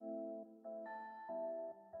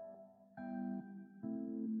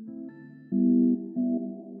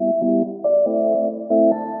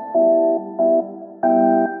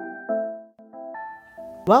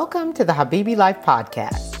Welcome to the Habibi Life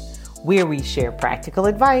Podcast, where we share practical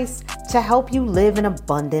advice to help you live an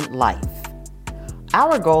abundant life.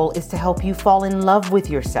 Our goal is to help you fall in love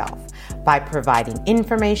with yourself by providing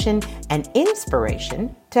information and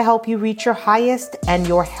inspiration to help you reach your highest and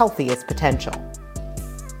your healthiest potential.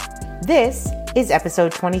 This is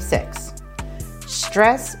episode 26,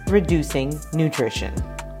 Stress Reducing Nutrition.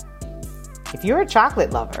 If you're a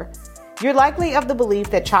chocolate lover, you're likely of the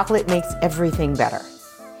belief that chocolate makes everything better.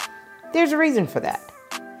 There's a reason for that.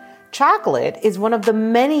 Chocolate is one of the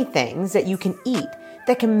many things that you can eat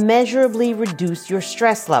that can measurably reduce your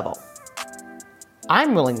stress level.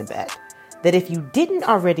 I'm willing to bet that if you didn't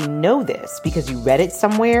already know this because you read it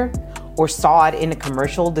somewhere or saw it in a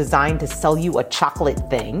commercial designed to sell you a chocolate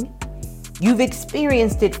thing, you've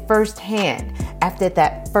experienced it firsthand after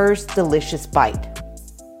that first delicious bite.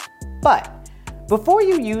 But before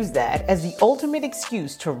you use that as the ultimate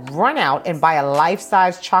excuse to run out and buy a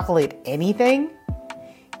life-size chocolate anything,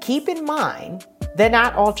 keep in mind that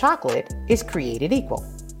not all chocolate is created equal.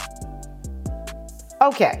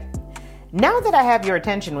 Okay, now that I have your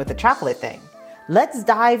attention with the chocolate thing, let's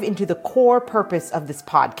dive into the core purpose of this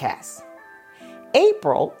podcast.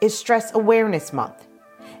 April is Stress Awareness Month,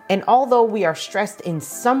 and although we are stressed in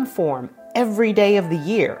some form every day of the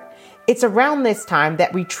year, it's around this time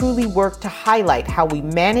that we truly work to highlight how we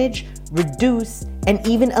manage, reduce, and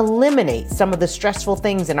even eliminate some of the stressful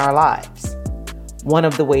things in our lives. One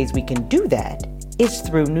of the ways we can do that is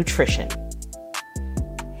through nutrition.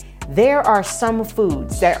 There are some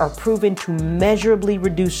foods that are proven to measurably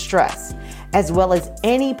reduce stress, as well as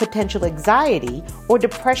any potential anxiety or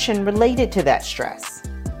depression related to that stress.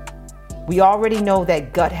 We already know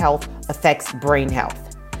that gut health affects brain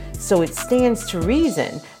health, so it stands to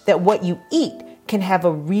reason that what you eat can have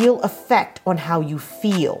a real effect on how you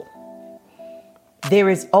feel. There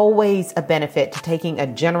is always a benefit to taking a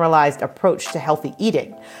generalized approach to healthy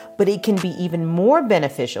eating, but it can be even more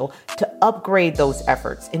beneficial to upgrade those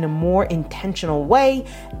efforts in a more intentional way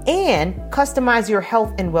and customize your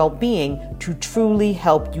health and well-being to truly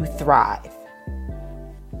help you thrive.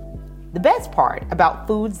 The best part about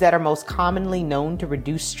foods that are most commonly known to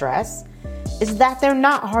reduce stress is that they're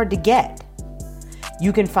not hard to get.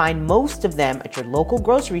 You can find most of them at your local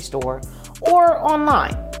grocery store or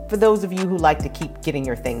online, for those of you who like to keep getting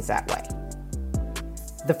your things that way.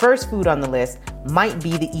 The first food on the list might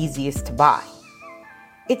be the easiest to buy.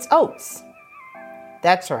 It's oats.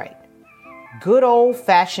 That's right. Good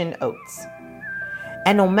old-fashioned oats.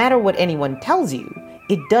 And no matter what anyone tells you,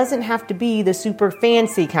 it doesn't have to be the super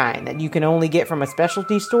fancy kind that you can only get from a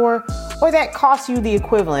specialty store or that costs you the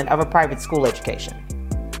equivalent of a private school education.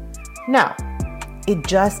 No, it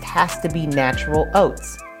just has to be natural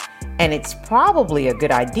oats. And it's probably a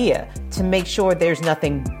good idea to make sure there's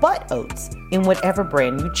nothing but oats in whatever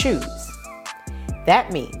brand you choose.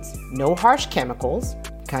 That means no harsh chemicals,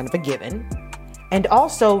 kind of a given, and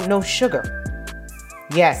also no sugar.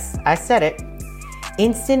 Yes, I said it.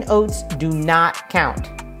 Instant oats do not count.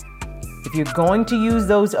 If you're going to use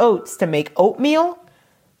those oats to make oatmeal,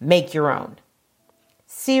 make your own.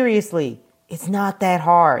 Seriously, it's not that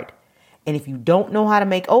hard. And if you don't know how to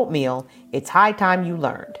make oatmeal, it's high time you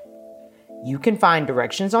learned. You can find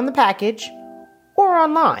directions on the package or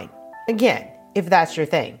online, again, if that's your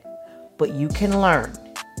thing. But you can learn.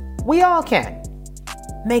 We all can.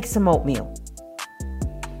 Make some oatmeal.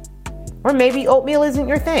 Or maybe oatmeal isn't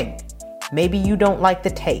your thing. Maybe you don't like the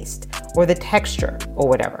taste or the texture or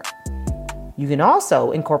whatever. You can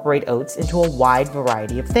also incorporate oats into a wide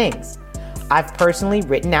variety of things. I've personally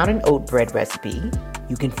written out an oat bread recipe.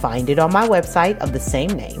 You can find it on my website of the same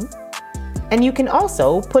name. And you can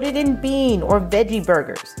also put it in bean or veggie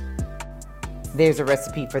burgers. There's a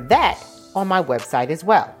recipe for that on my website as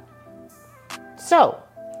well. So,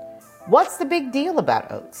 what's the big deal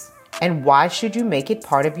about oats? And why should you make it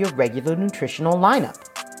part of your regular nutritional lineup?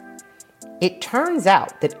 It turns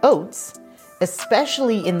out that oats,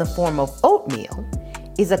 especially in the form of oatmeal,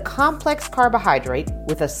 is a complex carbohydrate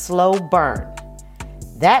with a slow burn.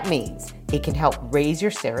 That means it can help raise your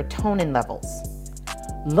serotonin levels.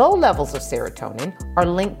 Low levels of serotonin are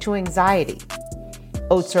linked to anxiety.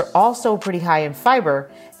 Oats are also pretty high in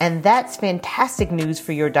fiber, and that's fantastic news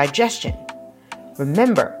for your digestion.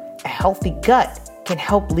 Remember, a healthy gut can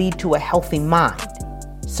help lead to a healthy mind.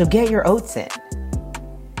 So get your oats in.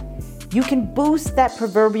 You can boost that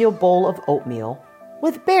proverbial bowl of oatmeal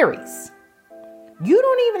with berries. You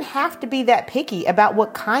don't even have to be that picky about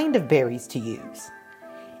what kind of berries to use.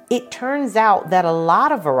 It turns out that a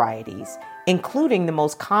lot of varieties, including the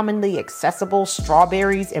most commonly accessible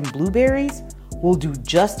strawberries and blueberries, will do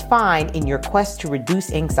just fine in your quest to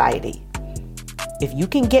reduce anxiety. If you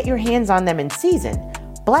can get your hands on them in season,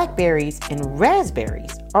 blackberries and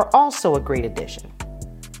raspberries are also a great addition.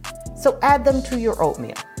 So add them to your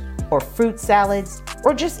oatmeal, or fruit salads,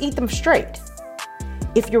 or just eat them straight.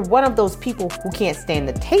 If you're one of those people who can't stand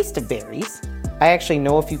the taste of berries, I actually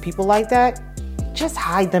know a few people like that, just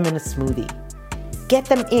hide them in a smoothie. Get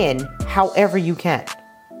them in however you can.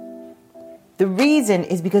 The reason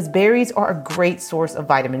is because berries are a great source of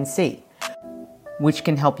vitamin C, which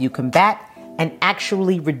can help you combat and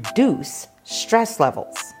actually reduce stress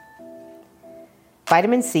levels.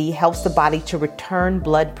 Vitamin C helps the body to return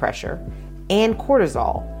blood pressure and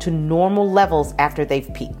cortisol to normal levels after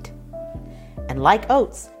they've peaked. And like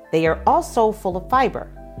oats, they are also full of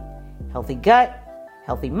fiber. Healthy gut,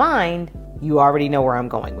 healthy mind, you already know where I'm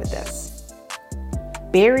going with this.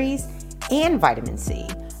 Berries and vitamin C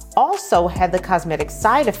also have the cosmetic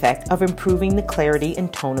side effect of improving the clarity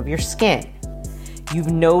and tone of your skin.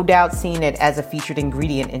 You've no doubt seen it as a featured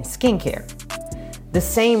ingredient in skincare. The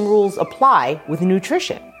same rules apply with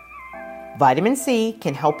nutrition. Vitamin C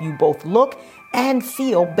can help you both look and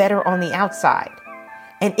feel better on the outside.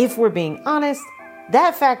 And if we're being honest,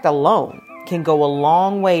 that fact alone can go a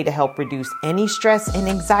long way to help reduce any stress and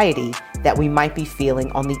anxiety that we might be feeling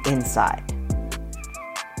on the inside.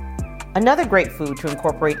 Another great food to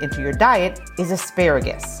incorporate into your diet is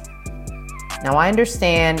asparagus. Now, I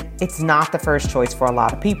understand it's not the first choice for a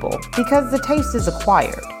lot of people because the taste is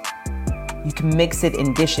acquired. You can mix it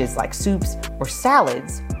in dishes like soups or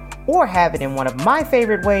salads, or have it in one of my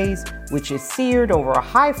favorite ways, which is seared over a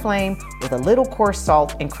high flame with a little coarse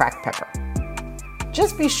salt and cracked pepper.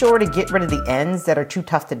 Just be sure to get rid of the ends that are too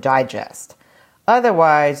tough to digest.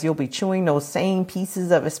 Otherwise, you'll be chewing those same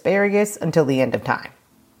pieces of asparagus until the end of time.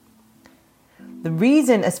 The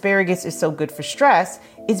reason asparagus is so good for stress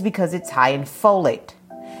is because it's high in folate.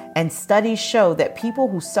 And studies show that people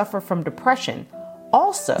who suffer from depression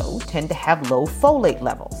also tend to have low folate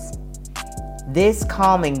levels. This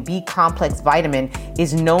calming B-complex vitamin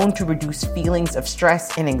is known to reduce feelings of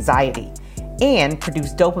stress and anxiety and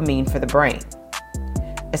produce dopamine for the brain.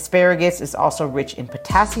 Asparagus is also rich in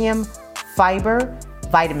potassium, fiber,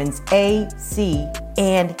 vitamins A, C,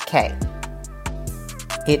 and K.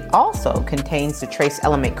 It also contains the trace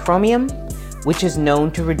element chromium, which is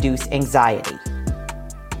known to reduce anxiety.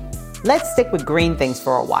 Let's stick with green things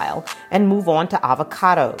for a while and move on to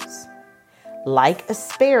avocados. Like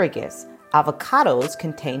asparagus, avocados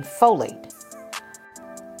contain folate.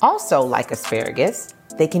 Also, like asparagus,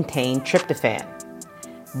 they contain tryptophan.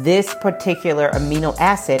 This particular amino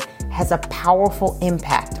acid has a powerful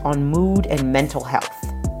impact on mood and mental health.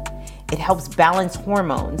 It helps balance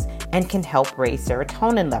hormones and can help raise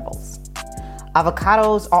serotonin levels.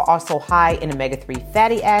 Avocados are also high in omega-3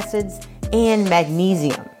 fatty acids and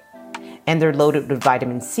magnesium, and they're loaded with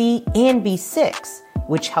vitamin C and B6,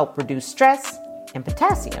 which help reduce stress, and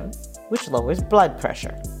potassium, which lowers blood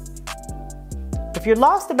pressure. If you're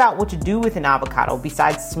lost about what to do with an avocado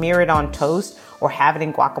besides smear it on toast or have it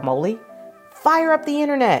in guacamole, fire up the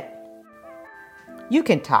internet. You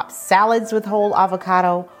can top salads with whole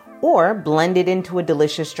avocado or blend it into a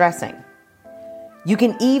delicious dressing. You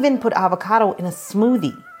can even put avocado in a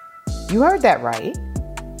smoothie. You heard that right.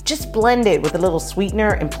 Just blend it with a little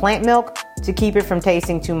sweetener and plant milk to keep it from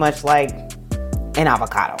tasting too much like an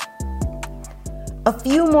avocado. A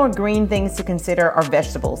few more green things to consider are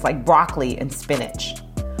vegetables like broccoli and spinach.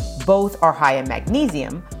 Both are high in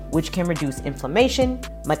magnesium, which can reduce inflammation,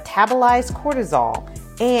 metabolize cortisol,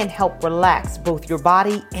 and help relax both your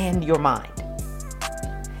body and your mind.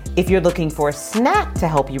 If you're looking for a snack to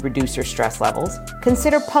help you reduce your stress levels,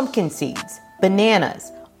 consider pumpkin seeds,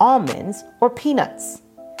 bananas, almonds, or peanuts.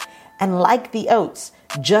 And like the oats,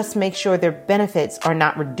 just make sure their benefits are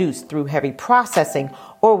not reduced through heavy processing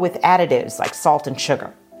or with additives like salt and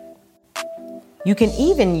sugar. You can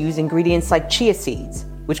even use ingredients like chia seeds,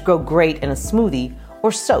 which grow great in a smoothie,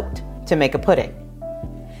 or soaked to make a pudding.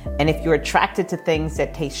 And if you're attracted to things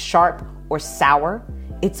that taste sharp or sour,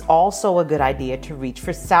 it's also a good idea to reach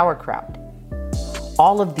for sauerkraut.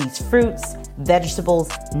 All of these fruits,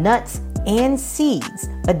 vegetables, nuts, and seeds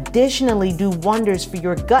additionally do wonders for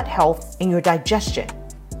your gut health and your digestion.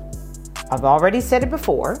 I've already said it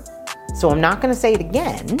before, so I'm not going to say it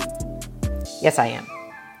again. Yes, I am.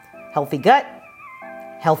 Healthy gut,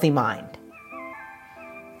 healthy mind.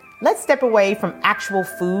 Let's step away from actual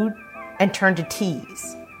food and turn to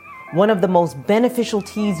teas. One of the most beneficial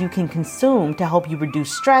teas you can consume to help you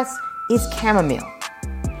reduce stress is chamomile.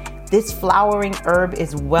 This flowering herb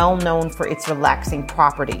is well known for its relaxing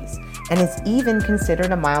properties and is even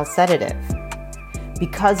considered a mild sedative.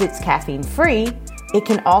 Because it's caffeine-free, it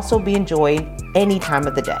can also be enjoyed any time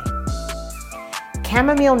of the day.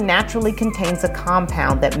 Chamomile naturally contains a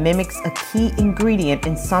compound that mimics a key ingredient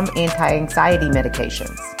in some anti-anxiety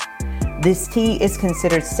medications. This tea is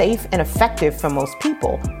considered safe and effective for most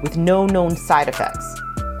people with no known side effects.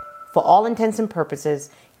 For all intents and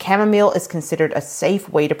purposes, chamomile is considered a safe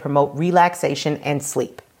way to promote relaxation and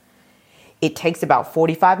sleep. It takes about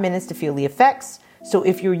 45 minutes to feel the effects, so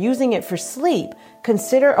if you're using it for sleep,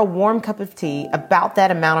 consider a warm cup of tea about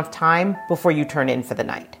that amount of time before you turn in for the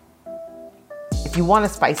night. If you want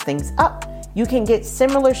to spice things up, you can get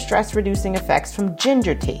similar stress-reducing effects from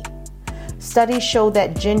ginger tea. Studies show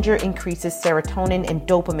that ginger increases serotonin and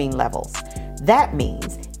dopamine levels. That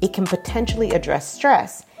means it can potentially address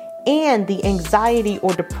stress and the anxiety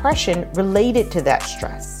or depression related to that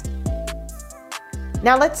stress.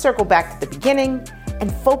 Now let's circle back to the beginning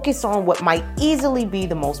and focus on what might easily be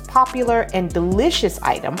the most popular and delicious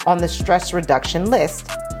item on the stress reduction list,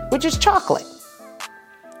 which is chocolate.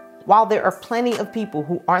 While there are plenty of people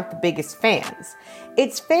who aren't the biggest fans,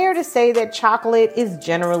 it's fair to say that chocolate is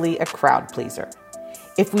generally a crowd pleaser.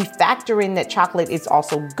 If we factor in that chocolate is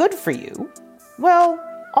also good for you, well,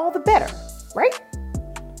 all the better, right?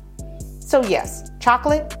 So yes,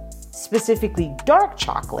 chocolate, specifically dark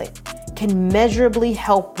chocolate, can measurably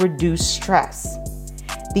help reduce stress.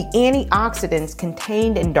 The antioxidants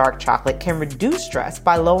contained in dark chocolate can reduce stress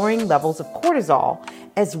by lowering levels of cortisol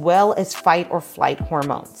as well as fight or flight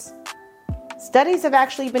hormones. Studies have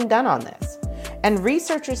actually been done on this, and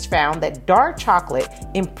researchers found that dark chocolate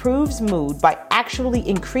improves mood by actually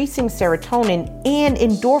increasing serotonin and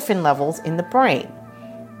endorphin levels in the brain.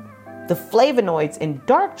 The flavonoids in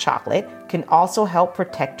dark chocolate can also help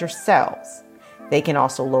protect your cells. They can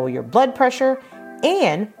also lower your blood pressure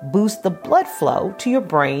and boost the blood flow to your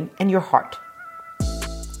brain and your heart.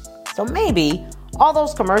 So maybe all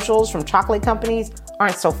those commercials from chocolate companies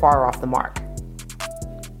aren't so far off the mark.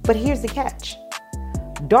 But here's the catch.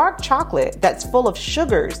 Dark chocolate that's full of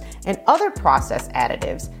sugars and other processed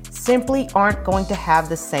additives simply aren't going to have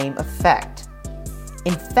the same effect.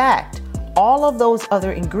 In fact, all of those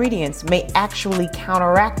other ingredients may actually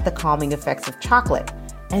counteract the calming effects of chocolate,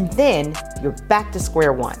 and then you're back to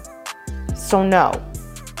square one. So no,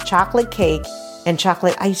 chocolate cake and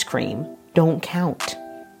chocolate ice cream don't count.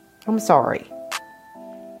 I'm sorry.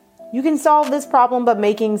 You can solve this problem by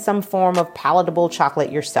making some form of palatable chocolate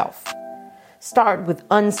yourself. Start with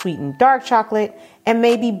unsweetened dark chocolate and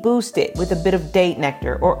maybe boost it with a bit of date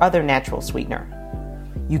nectar or other natural sweetener.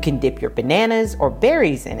 You can dip your bananas or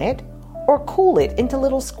berries in it, or cool it into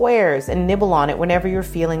little squares and nibble on it whenever you're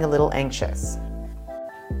feeling a little anxious.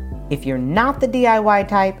 If you're not the DIY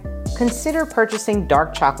type, consider purchasing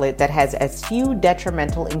dark chocolate that has as few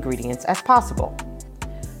detrimental ingredients as possible.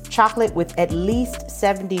 Chocolate with at least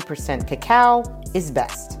 70% cacao is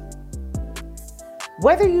best.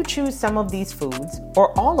 Whether you choose some of these foods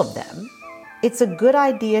or all of them, it's a good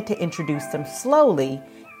idea to introduce them slowly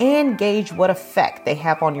and gauge what effect they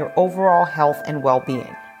have on your overall health and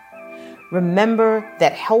well-being. Remember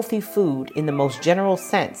that healthy food in the most general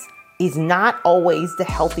sense is not always the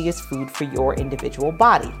healthiest food for your individual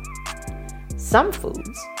body. Some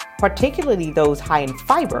foods, particularly those high in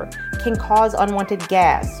fiber, can cause unwanted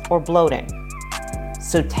gas or bloating.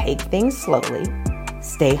 So take things slowly,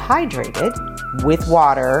 stay hydrated with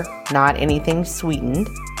water, not anything sweetened,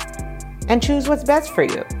 and choose what's best for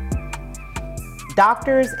you.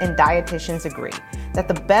 Doctors and dietitians agree that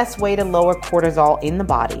the best way to lower cortisol in the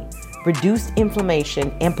body, reduce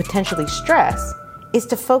inflammation, and potentially stress is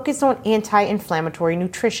to focus on anti-inflammatory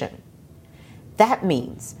nutrition. That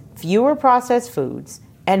means fewer processed foods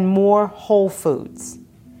and more whole foods.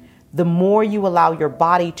 The more you allow your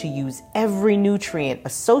body to use every nutrient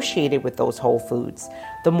associated with those whole foods,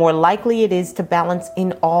 the more likely it is to balance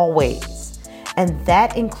in all ways. And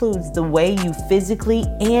that includes the way you physically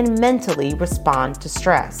and mentally respond to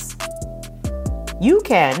stress. You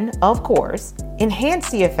can, of course, enhance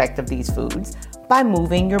the effect of these foods by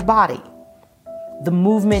moving your body. The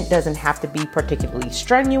movement doesn't have to be particularly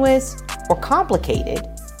strenuous or complicated.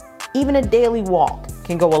 Even a daily walk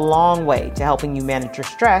can go a long way to helping you manage your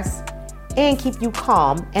stress and keep you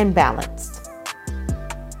calm and balanced.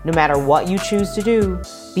 No matter what you choose to do,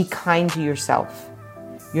 be kind to yourself.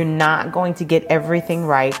 You're not going to get everything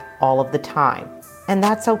right all of the time, and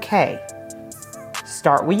that's okay.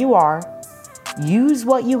 Start where you are, use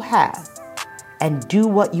what you have, and do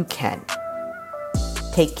what you can.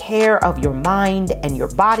 Take care of your mind and your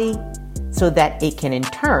body so that it can in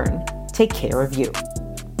turn take care of you.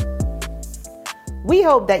 We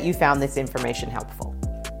hope that you found this information helpful.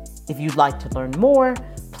 If you'd like to learn more,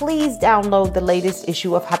 please download the latest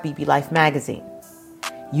issue of Habibi Life magazine.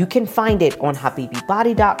 You can find it on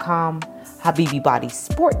habibibody.com,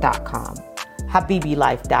 HabibiBodySport.com,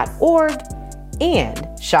 HabibiLife.org, and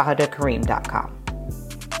ShahadaKareem.com.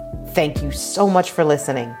 Thank you so much for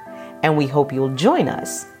listening, and we hope you'll join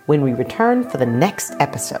us when we return for the next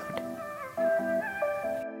episode.